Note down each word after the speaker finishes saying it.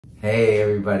Hey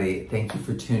everybody, thank you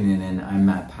for tuning in. I'm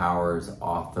Matt Powers,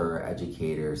 author,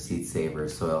 educator, seed saver,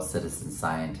 soil citizen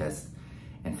scientist,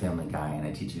 and family guy, and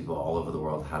I teach people all over the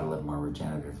world how to live more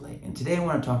regeneratively. And today I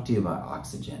want to talk to you about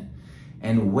oxygen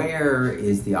and where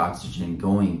is the oxygen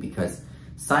going, because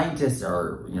scientists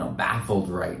are, baffled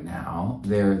right now.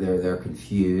 They're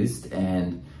confused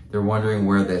and they're wondering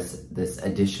where this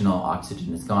additional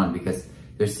oxygen is gone, because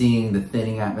they're seeing the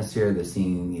thinning atmosphere, they're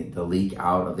seeing the leak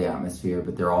out of the atmosphere,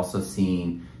 but they're also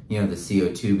seeing, the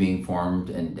CO2 being formed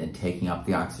and taking up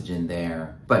the oxygen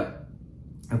there. But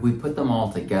if we put them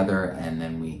all together and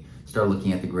then we start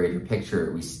looking at the greater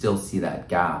picture, we still see that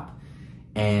gap.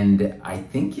 And I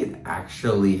think it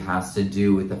actually has to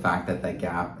do with the fact that that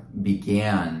gap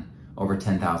began over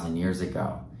 10,000 years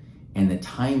ago. And the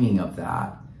timing of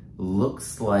that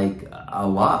looks like a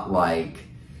lot like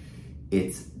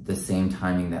it's the same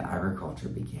timing that agriculture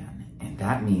began. And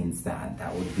that means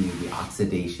that would be the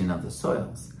oxidation of the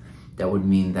soils. That would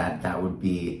mean that would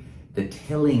be the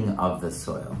tilling of the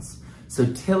soils. So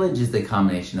tillage is the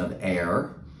combination of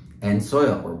air and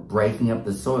soil. We're breaking up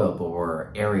the soil, but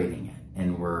we're aerating it,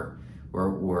 and we're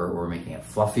making it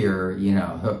fluffier,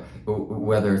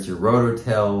 whether it's your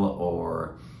rototill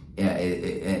or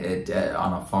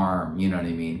on a farm, you know what I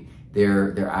mean?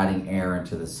 They're adding air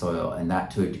into the soil, and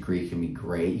that to a degree can be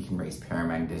great. You can raise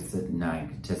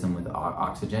paramagnetism with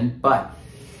oxygen, but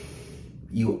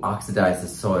you oxidize the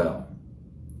soil,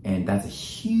 and that's a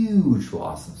huge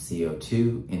loss of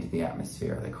CO2 into the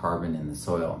atmosphere, the carbon in the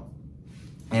soil.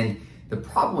 And the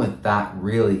problem with that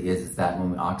really is that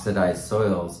when we oxidize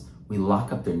soils, we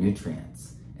lock up their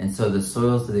nutrients. And so the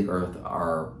soils of the earth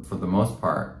are, for the most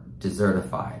part,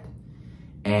 desertified.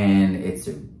 And it's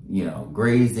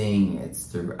grazing, it's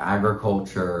through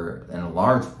agriculture in a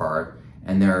large part,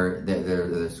 and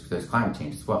there's climate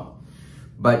change as well.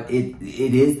 But it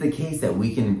is the case that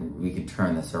we can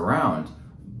turn this around.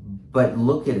 But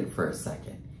look at it for a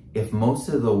second. If most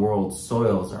of the world's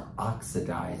soils are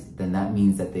oxidized, then that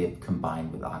means that they've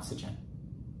combined with oxygen.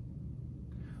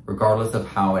 Regardless of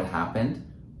how it happened,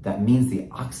 that means the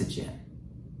oxygen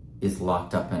is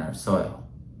locked up in our soil.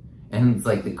 And it's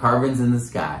like the carbon's in the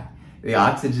sky, the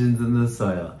oxygen's in the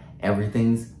soil,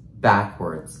 everything's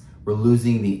backwards. We're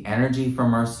losing the energy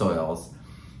from our soils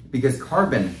because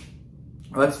carbon,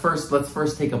 let's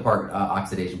first take apart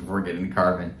oxidation before we get into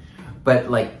carbon.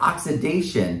 But like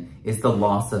oxidation is the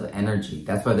loss of energy.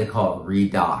 That's why they call it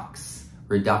redox.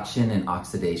 Reduction and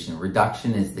oxidation.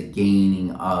 Reduction is the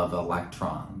gaining of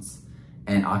electrons,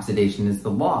 and oxidation is the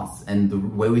loss. And the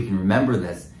way we can remember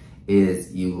this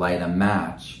is you light a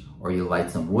match or you light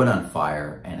some wood on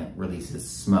fire and it releases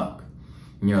smoke.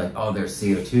 And you're like, oh, there's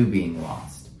CO2 being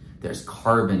lost. There's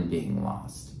carbon being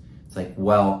lost. It's like,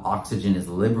 well, oxygen is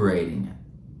liberating it.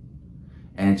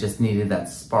 And it just needed that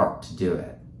spark to do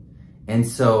it. And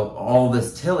so all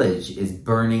this tillage is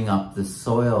burning up the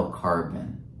soil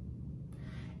carbon.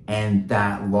 And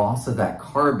that loss of that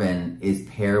carbon is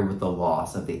paired with the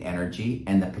loss of the energy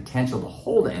and the potential to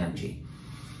hold energy.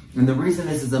 And the reason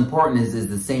this is important is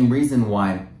the same reason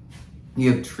why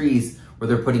you have trees where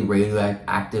they're putting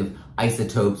radioactive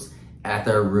isotopes at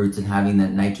their roots and having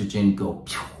that nitrogen go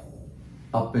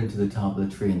up into the top of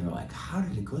the tree. And they're like, how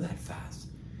did it go that fast?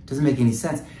 It doesn't make any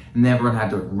sense. And everyone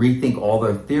had to rethink all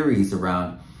their theories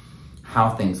around how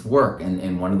things work.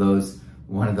 And one of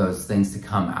those things to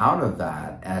come out of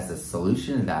that as a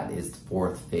solution to that is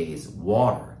fourth phase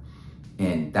water.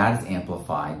 And that is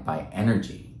amplified by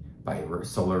energy, by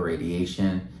solar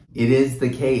radiation. It is the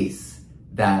case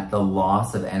that the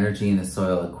loss of energy in the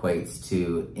soil equates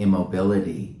to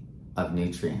immobility of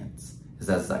nutrients. Because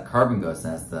as that carbon goes,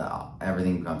 as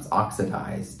everything becomes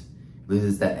oxidized,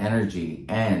 loses that energy,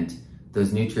 and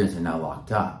those nutrients are now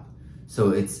locked up. So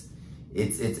it's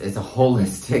a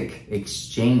holistic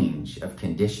exchange of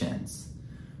conditions,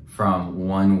 from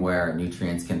one where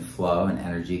nutrients can flow and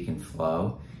energy can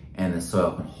flow and the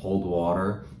soil can hold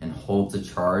water and holds a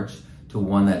charge, to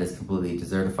one that is completely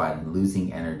desertified and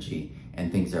losing energy,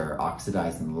 and things are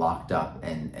oxidized and locked up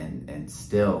and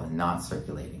still and not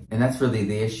circulating. And that's really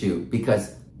the issue,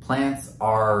 because plants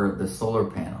are the solar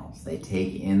panels. They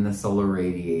take in the solar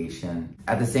radiation.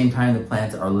 At the same time, the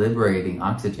plants are liberating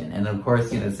oxygen. And of course,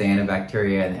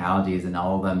 cyanobacteria and algae and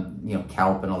all of them,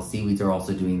 kelp and all seaweeds are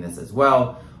also doing this as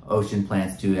well. Ocean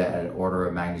plants do it at an order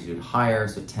of magnitude higher,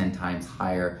 so 10 times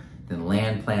higher than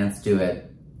land plants do it.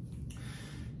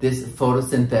 This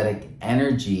photosynthetic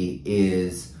energy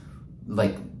is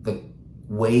like the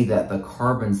way that the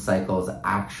carbon cycles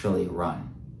actually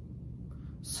run.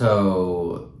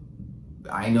 So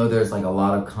I know there's like a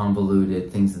lot of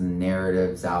convoluted things in the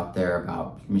narratives out there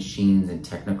about machines and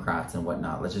technocrats and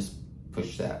whatnot. Let's just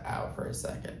push that out for a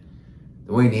second.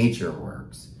 The way nature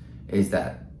works is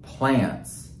that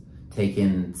plants take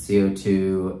in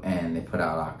CO2 and they put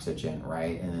out oxygen,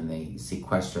 right? And then they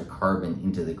sequester carbon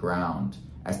into the ground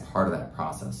as part of that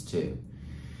process too.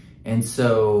 And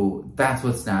so that's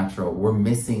what's natural. We're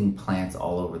missing plants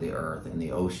all over the earth, and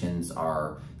the oceans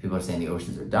are, people are saying the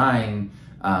oceans are dying.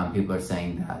 People are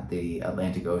saying that the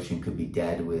Atlantic Ocean could be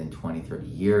dead within 20, 30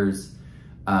 years.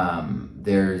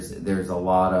 There's a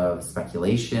lot of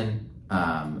speculation.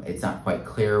 It's not quite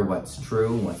clear what's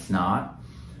true and what's not.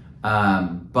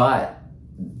 But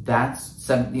that's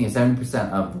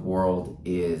 70% of the world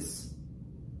is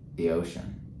the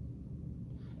ocean,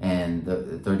 and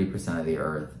the 30% of the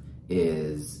earth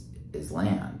is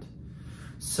land.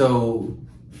 So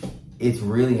it's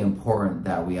really important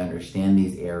that we understand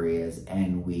these areas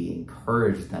and we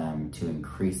encourage them to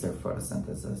increase their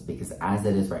photosynthesis, because as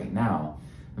it is right now,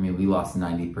 I mean, we lost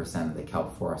 90% of the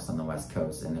kelp forest on the West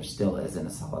Coast, and there still isn't a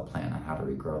solid plan on how to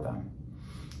regrow them.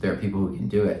 There are people who can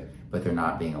do it, but they're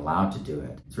not being allowed to do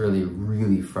it. It's really,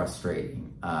 really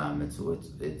frustrating. I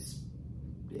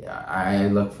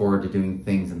look forward to doing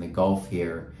things in the Gulf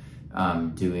here,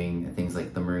 doing things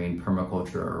like the marine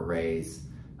permaculture arrays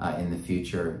in the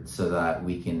future, so that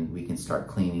we can start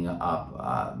cleaning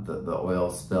up the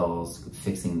oil spills,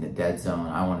 fixing the dead zone.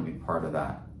 I want to be part of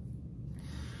that.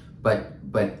 But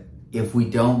if we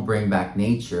don't bring back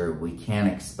nature, we can't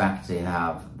expect to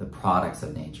have the products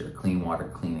of nature: clean water,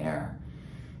 clean air.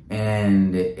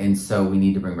 And so we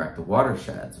need to bring back the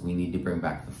watersheds. We need to bring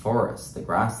back the forests, the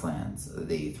grasslands,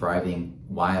 the thriving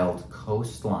wild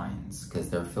coastlines, because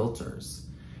they're filters.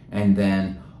 And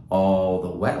then all the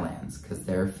wetlands, because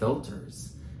they're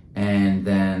filters. And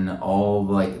then all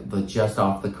like the just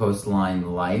off the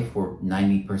coastline life, where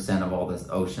 90% of all this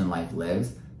ocean life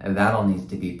lives, and that all needs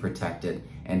to be protected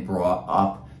and brought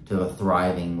up to a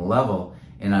thriving level.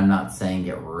 And I'm not saying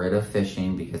get rid of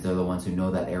fishing, because they're the ones who know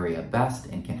that area best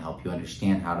and can help you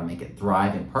understand how to make it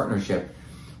thrive in partnership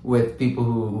with people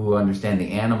who understand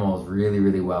the animals really,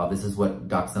 really well. This is what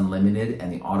Ducks Unlimited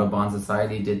and the Audubon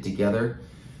Society did together.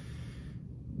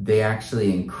 They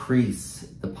actually increase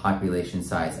the population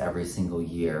size every single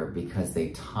year, because they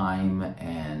time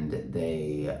and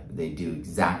they do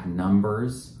exact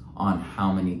numbers on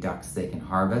how many ducks they can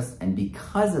harvest. And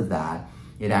because of that,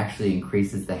 it actually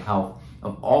increases the health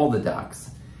of all the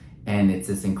ducks. And it's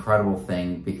this incredible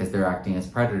thing, because they're acting as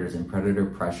predators, and predator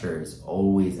pressure is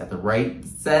always, at the right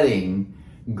setting,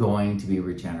 going to be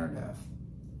regenerative.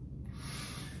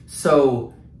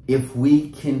 So if we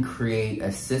can create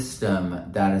a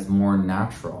system that is more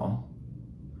natural,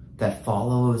 that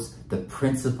follows the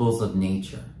principles of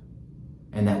nature,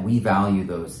 and that we value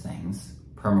those things,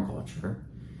 permaculture,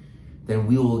 then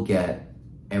we will get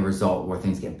a result where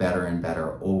things get better and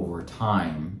better over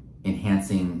time,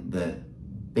 enhancing the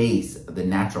base, the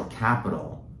natural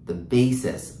capital, the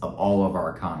basis of all of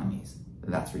our economies.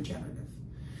 That's regenerative.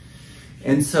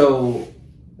 And so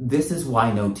this is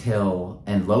why no-till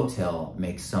and low-till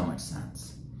makes so much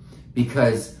sense,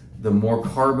 because the more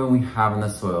carbon we have in the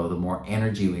soil, the more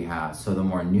energy we have, so the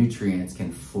more nutrients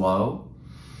can flow.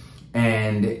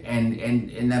 And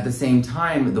at the same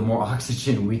time, the more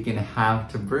oxygen we can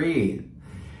have to breathe.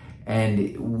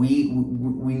 And we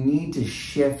need to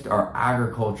shift our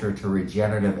agriculture to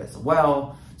regenerative as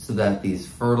well, so that these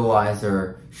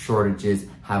fertilizer shortages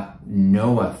have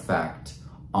no effect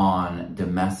on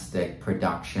domestic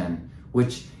production,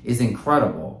 which is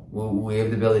incredible. We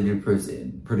have the ability to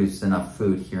produce enough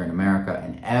food here in America,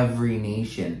 and every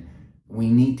nation. We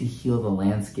need to heal the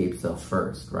landscapes though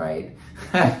first, right?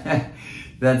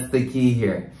 That's the key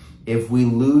here. If we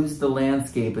lose the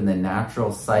landscape and the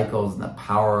natural cycles and the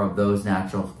power of those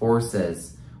natural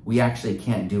forces, we actually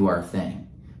can't do our thing.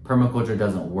 Permaculture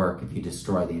doesn't work if you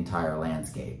destroy the entire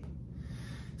landscape.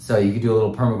 So you could do a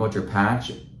little permaculture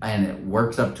patch, and it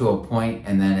works up to a point,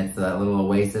 and then it's a little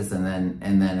oasis, and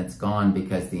then it's gone,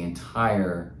 because the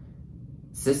entire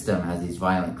system has these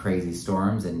violent, crazy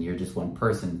storms, and you're just one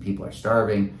person, people are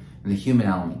starving, and the human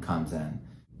element comes in.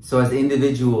 So as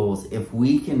individuals, if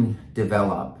we can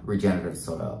develop regenerative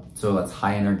soil that's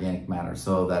high in organic matter,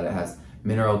 soil that it has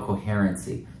mineral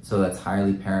coherency, soil that's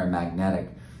highly paramagnetic,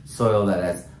 soil that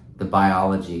has the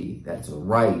biology that's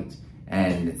right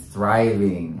and it's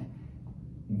thriving,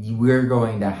 we're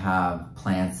going to have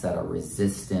plants that are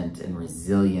resistant and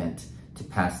resilient to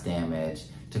pest damage,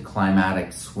 to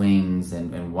climatic swings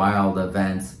and wild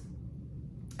events,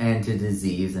 and to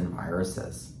disease and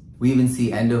viruses. We even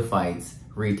see endophytes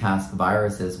retask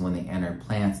viruses when they enter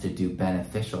plants to do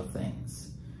beneficial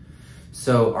things.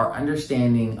 So our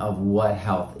understanding of what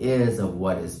health is, of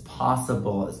what is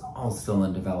possible, is all still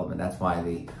in development. That's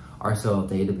why our soil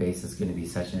database is going to be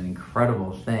such an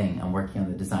incredible thing. I'm working on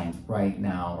the designs right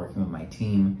now, working with my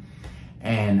team,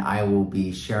 and I will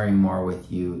be sharing more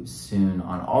with you soon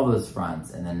on all those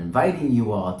fronts, and then inviting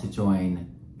you all to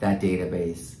join that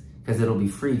database because it'll be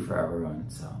free for everyone.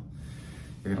 So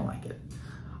you're gonna like it.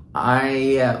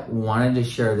 I wanted to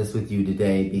share this with you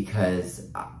today because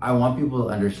I want people to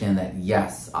understand that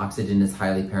yes, oxygen is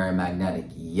highly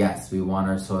paramagnetic. Yes, we want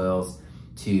our soils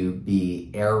to be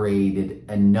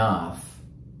aerated enough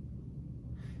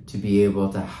to be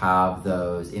able to have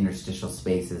those interstitial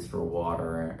spaces for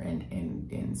water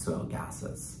and soil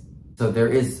gases. So there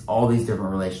is all these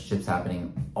different relationships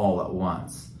happening all at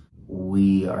once.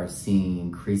 We are seeing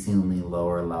increasingly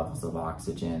lower levels of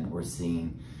oxygen. We're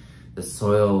seeing the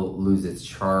soil lose its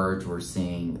charge. We're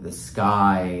seeing the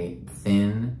sky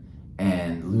thin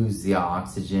and lose the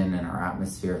oxygen, and our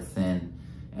atmosphere thin.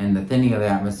 And the thinning of the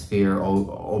atmosphere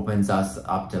opens us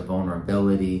up to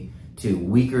vulnerability to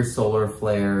weaker solar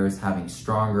flares, having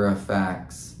stronger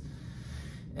effects,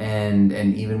 and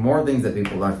even more things that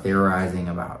people are theorizing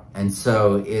about. And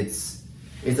so it's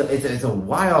a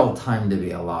wild time to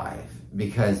be alive,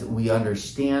 because we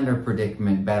understand our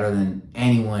predicament better than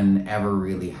anyone ever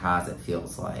really has, it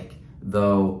feels like.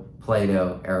 Though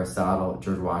Plato, Aristotle,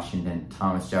 George Washington,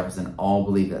 Thomas Jefferson all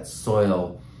believe that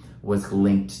soil was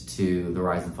linked to the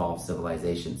rise and fall of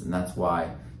civilizations. And that's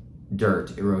why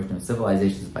Dirt, Erosion of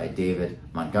Civilizations by David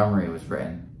Montgomery was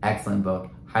written. Excellent book,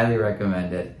 highly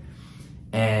recommended.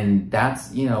 And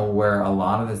that's, where a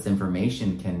lot of this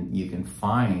information you can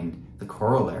find the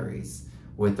corollaries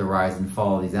with the rise and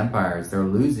fall of these empires. They're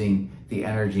losing the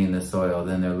energy in the soil,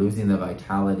 then they're losing the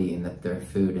vitality in their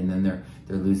food, and then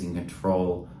they're losing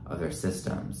control of their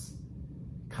systems.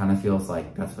 Kind of feels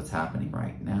like that's what's happening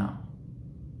right now.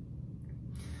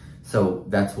 So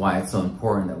that's why it's so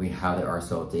important that we have our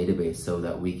soil database, so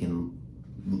that we can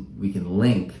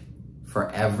link for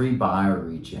every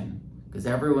bioregion, because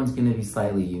everyone's going to be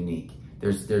slightly unique.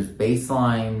 There's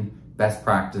baseline best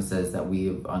practices that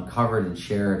we've uncovered and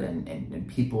shared, and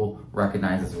people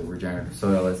recognize as what regenerative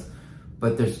soil is,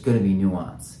 but there's going to be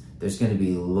nuance. There's going to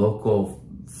be local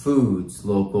foods,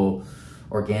 local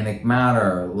organic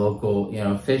matter, local,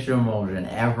 fish emulsion,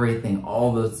 everything.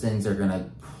 All those things are going to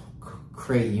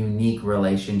create unique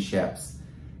relationships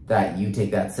that you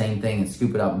take that same thing and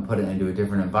scoop it up and put it into a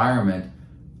different environment,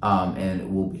 and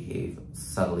it will behave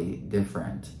subtly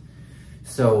different.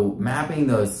 So mapping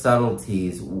those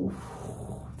subtleties,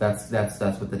 that's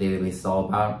what the database is all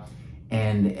about.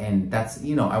 And that's,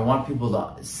 I want people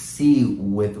to see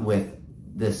with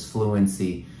this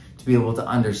fluency, to be able to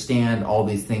understand all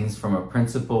these things from a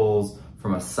principles,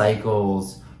 from a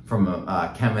cycles, from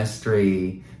a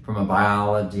chemistry, from a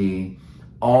biology,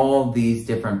 all these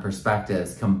different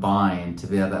perspectives combined to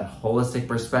be that holistic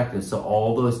perspective. So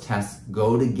all those tests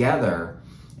go together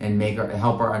and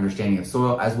help our understanding of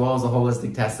soil, as well as the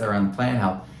holistic tests that are on the plant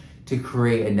health, to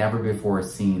create a never before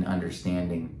seen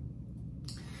understanding.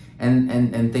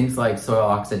 And things like soil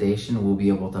oxidation we'll be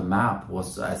able to map.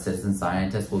 As citizen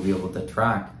scientists, we'll be able to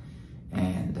track,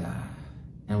 and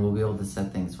we'll be able to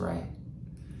set things right.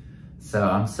 So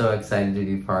I'm so excited to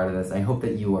be part of this. I hope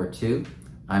that you are too.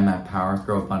 I'm Matt Powers,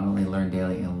 grow abundantly, learn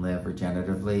daily, and live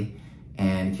regeneratively.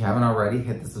 And if you haven't already,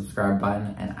 hit the subscribe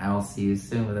button, and I will see you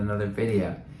soon with another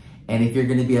video. And if you're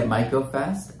going to be at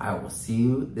MycoFest, I will see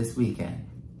you this weekend.